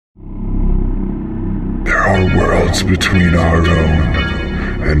are worlds between our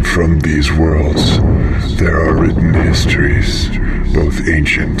own, and from these worlds there are written histories, both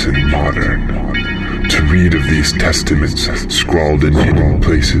ancient and modern. To read of these testaments scrawled in hidden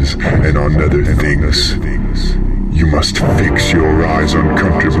places and on other things, you must fix your eyes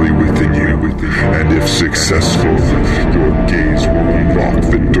uncomfortably within you, and if successful, your gaze will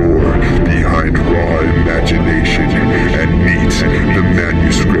unlock the door behind raw imagination and meet the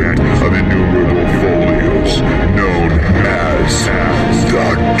manuscript of innumerable folios known as the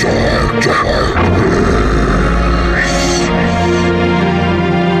Dark Verse.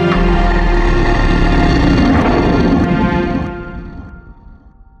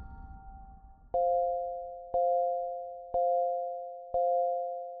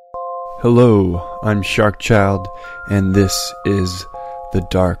 Hello, I'm Sharkchild, and this is the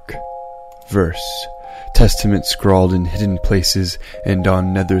Dark Verse. Testament scrawled in hidden places and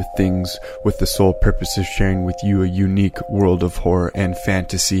on nether things, with the sole purpose of sharing with you a unique world of horror and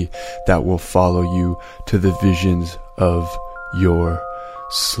fantasy that will follow you to the visions of your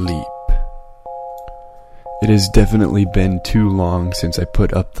sleep. It has definitely been too long since I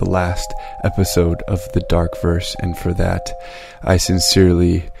put up the last episode of the Dark Verse, and for that, I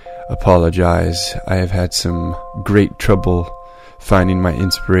sincerely apologize. I have had some great trouble finding my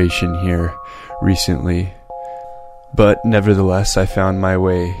inspiration here recently, but nevertheless I found my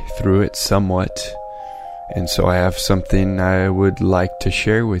way through it somewhat, and so I have something I would like to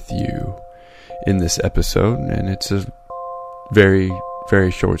share with you in this episode, and it's a very,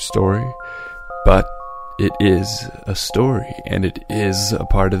 very short story, but it is a story, and it is a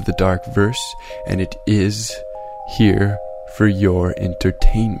part of the Dark Verse, and it is here for your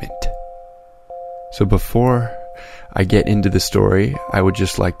entertainment. So before I get into the story, I would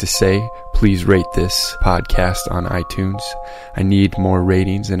just like to say, please rate this podcast on iTunes. I need more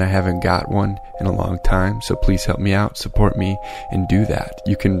ratings, and I haven't got one in a long time, so please help me out, support me, and do that.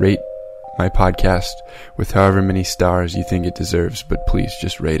 You can rate my podcast with however many stars you think it deserves, but please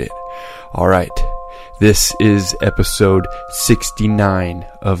just rate it. Alright, this is episode 69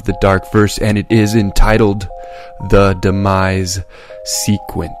 of the Dark Verse, and it is entitled The Demise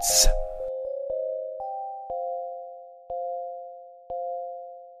Sequence.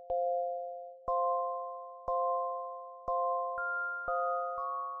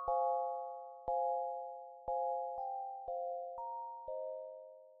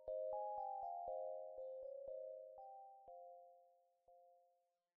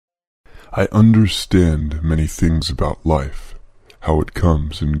 I understand many things about life, how it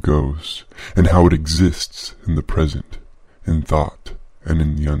comes and goes, and how it exists in the present, in thought, and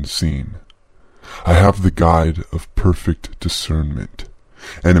in the unseen. I have the guide of perfect discernment,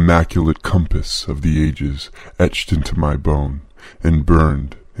 an immaculate compass of the ages etched into my bone and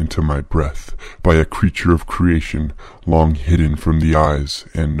burned into my breath by a creature of creation long hidden from the eyes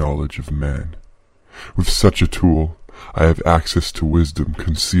and knowledge of man. With such a tool, I have access to wisdom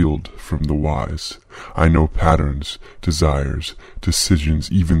concealed from the wise. I know patterns, desires,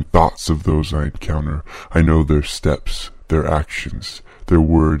 decisions, even thoughts of those I encounter. I know their steps, their actions, their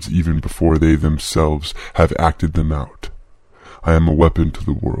words, even before they themselves have acted them out. I am a weapon to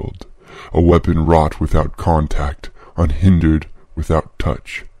the world, a weapon wrought without contact, unhindered without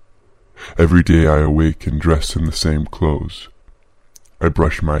touch. Every day I awake and dress in the same clothes. I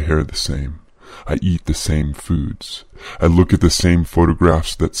brush my hair the same. I eat the same foods. I look at the same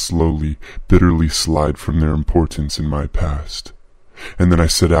photographs that slowly, bitterly slide from their importance in my past. And then I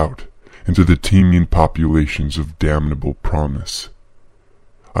set out into the teeming populations of damnable promise.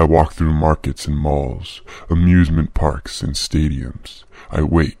 I walk through markets and malls, amusement parks and stadiums. I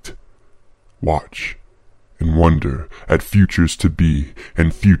wait, watch, and wonder at futures to be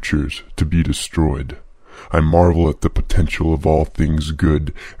and futures to be destroyed. I marvel at the potential of all things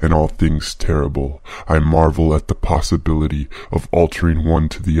good and all things terrible. I marvel at the possibility of altering one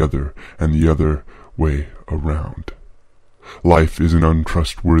to the other and the other way around. Life is an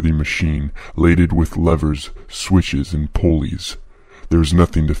untrustworthy machine, laden with levers, switches, and pulleys. There is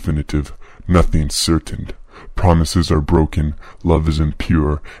nothing definitive, nothing certain. Promises are broken, love is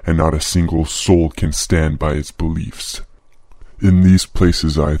impure, and not a single soul can stand by its beliefs. In these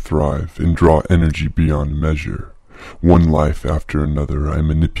places I thrive and draw energy beyond measure. One life after another I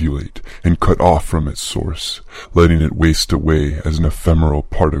manipulate and cut off from its source, letting it waste away as an ephemeral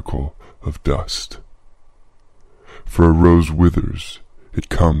particle of dust. For a rose withers, it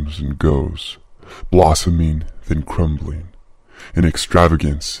comes and goes, blossoming then crumbling. In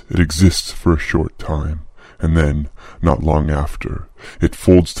extravagance it exists for a short time, and then, not long after, it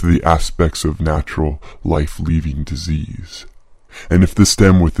folds to the aspects of natural, life-leaving disease. And if the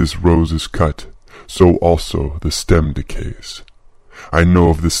stem with this rose is cut, so also the stem decays. I know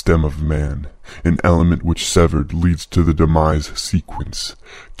of the stem of man, an element which severed leads to the demise sequence,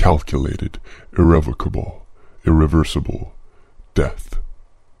 calculated, irrevocable, irreversible, death.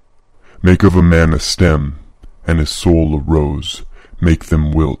 Make of a man a stem, and his soul a rose, make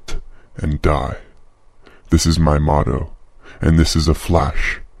them wilt and die. This is my motto, and this is a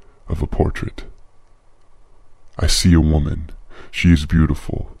flash of a portrait. I see a woman. She is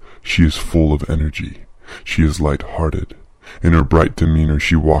beautiful. She is full of energy. She is light-hearted. In her bright demeanor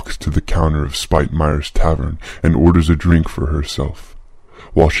she walks to the counter of Spitemeier's Tavern and orders a drink for herself.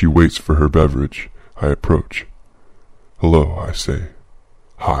 While she waits for her beverage, I approach. "Hello," I say.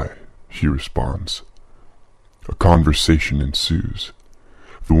 "Hi," she responds. A conversation ensues.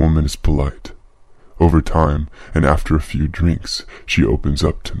 The woman is polite. Over time, and after a few drinks, she opens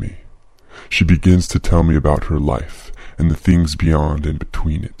up to me. She begins to tell me about her life and the things beyond and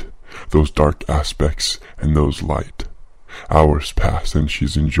between it, those dark aspects and those light. Hours pass and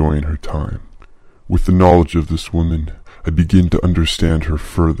she's enjoying her time. With the knowledge of this woman, I begin to understand her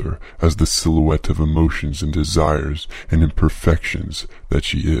further as the silhouette of emotions and desires and imperfections that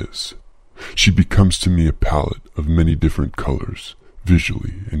she is. She becomes to me a palette of many different colors,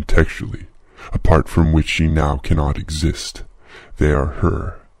 visually and textually, apart from which she now cannot exist. They are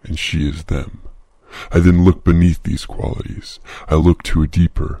her, and she is them. I then look beneath these qualities. I look to a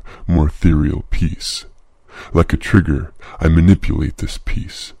deeper, more ethereal piece. Like a trigger, I manipulate this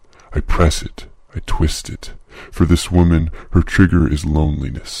piece. I press it, I twist it. For this woman, her trigger is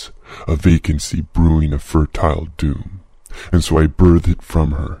loneliness, a vacancy brewing a fertile doom. And so I birth it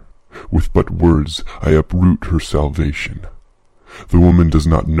from her. With but words, I uproot her salvation. The woman does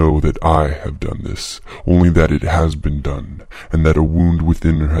not know that I have done this, only that it has been done, and that a wound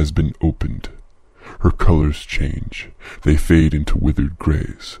within her has been opened. Her colors change. They fade into withered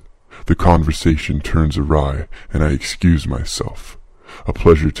grays. The conversation turns awry, and I excuse myself. "A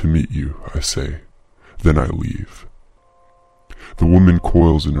pleasure to meet you," I say. Then I leave. The woman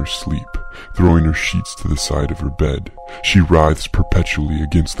coils in her sleep, throwing her sheets to the side of her bed. She writhes perpetually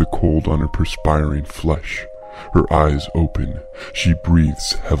against the cold on her perspiring flesh. Her eyes open. She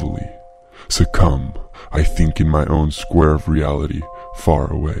breathes heavily. Succumb, I think, in my own square of reality,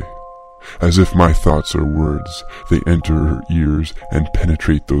 far away. As if my thoughts are words, they enter her ears and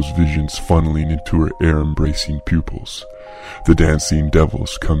penetrate those visions funneling into her air-embracing pupils. The dancing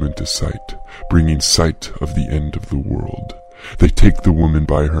devils come into sight, bringing sight of the end of the world. They take the woman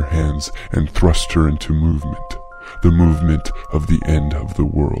by her hands and thrust her into movement, the movement of the end of the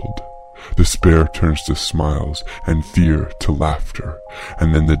world. Despair turns to smiles, and fear to laughter,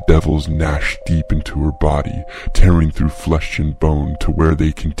 and then the devils gnash deep into her body, tearing through flesh and bone to where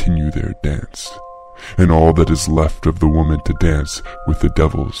they continue their dance. And all that is left of the woman to dance with the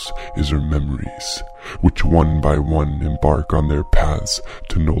devils is her memories, which one by one embark on their paths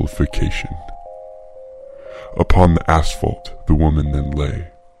to nullification. Upon the asphalt the woman then lay.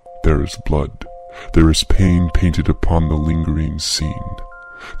 There is blood. There is pain painted upon the lingering scene.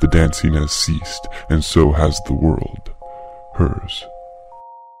 The dancing has ceased, and so has the world, hers.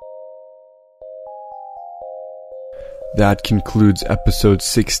 That concludes episode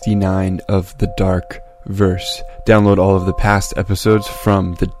 69 of The Dark Verse. Download all of the past episodes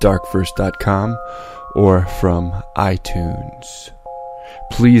from thedarkverse.com or from iTunes.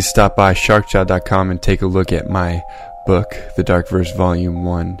 Please stop by sharkchild.com and take a look at my book, The Dark Verse Volume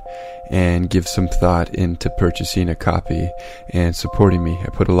 1, and give some thought into purchasing a copy and supporting me. I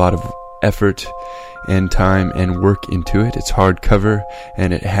put a lot of effort and time and work into it. It's hardcover,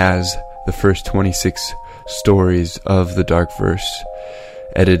 and it has the first 26 stories of The Dark Verse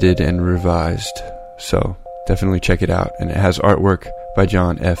edited and revised. So definitely check it out. And it has artwork by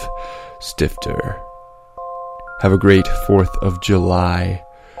John F. Stifter. Have a great 4th of July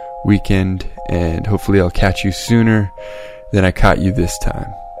weekend, and hopefully I'll catch you sooner than I caught you this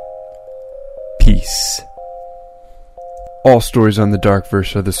time. Peace. All stories on The Dark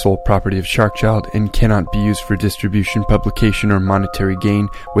Verse are the sole property of Sharkchild and cannot be used for distribution, publication, or monetary gain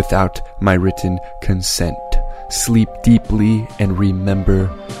without my written consent. Sleep deeply and remember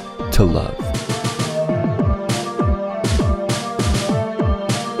to love.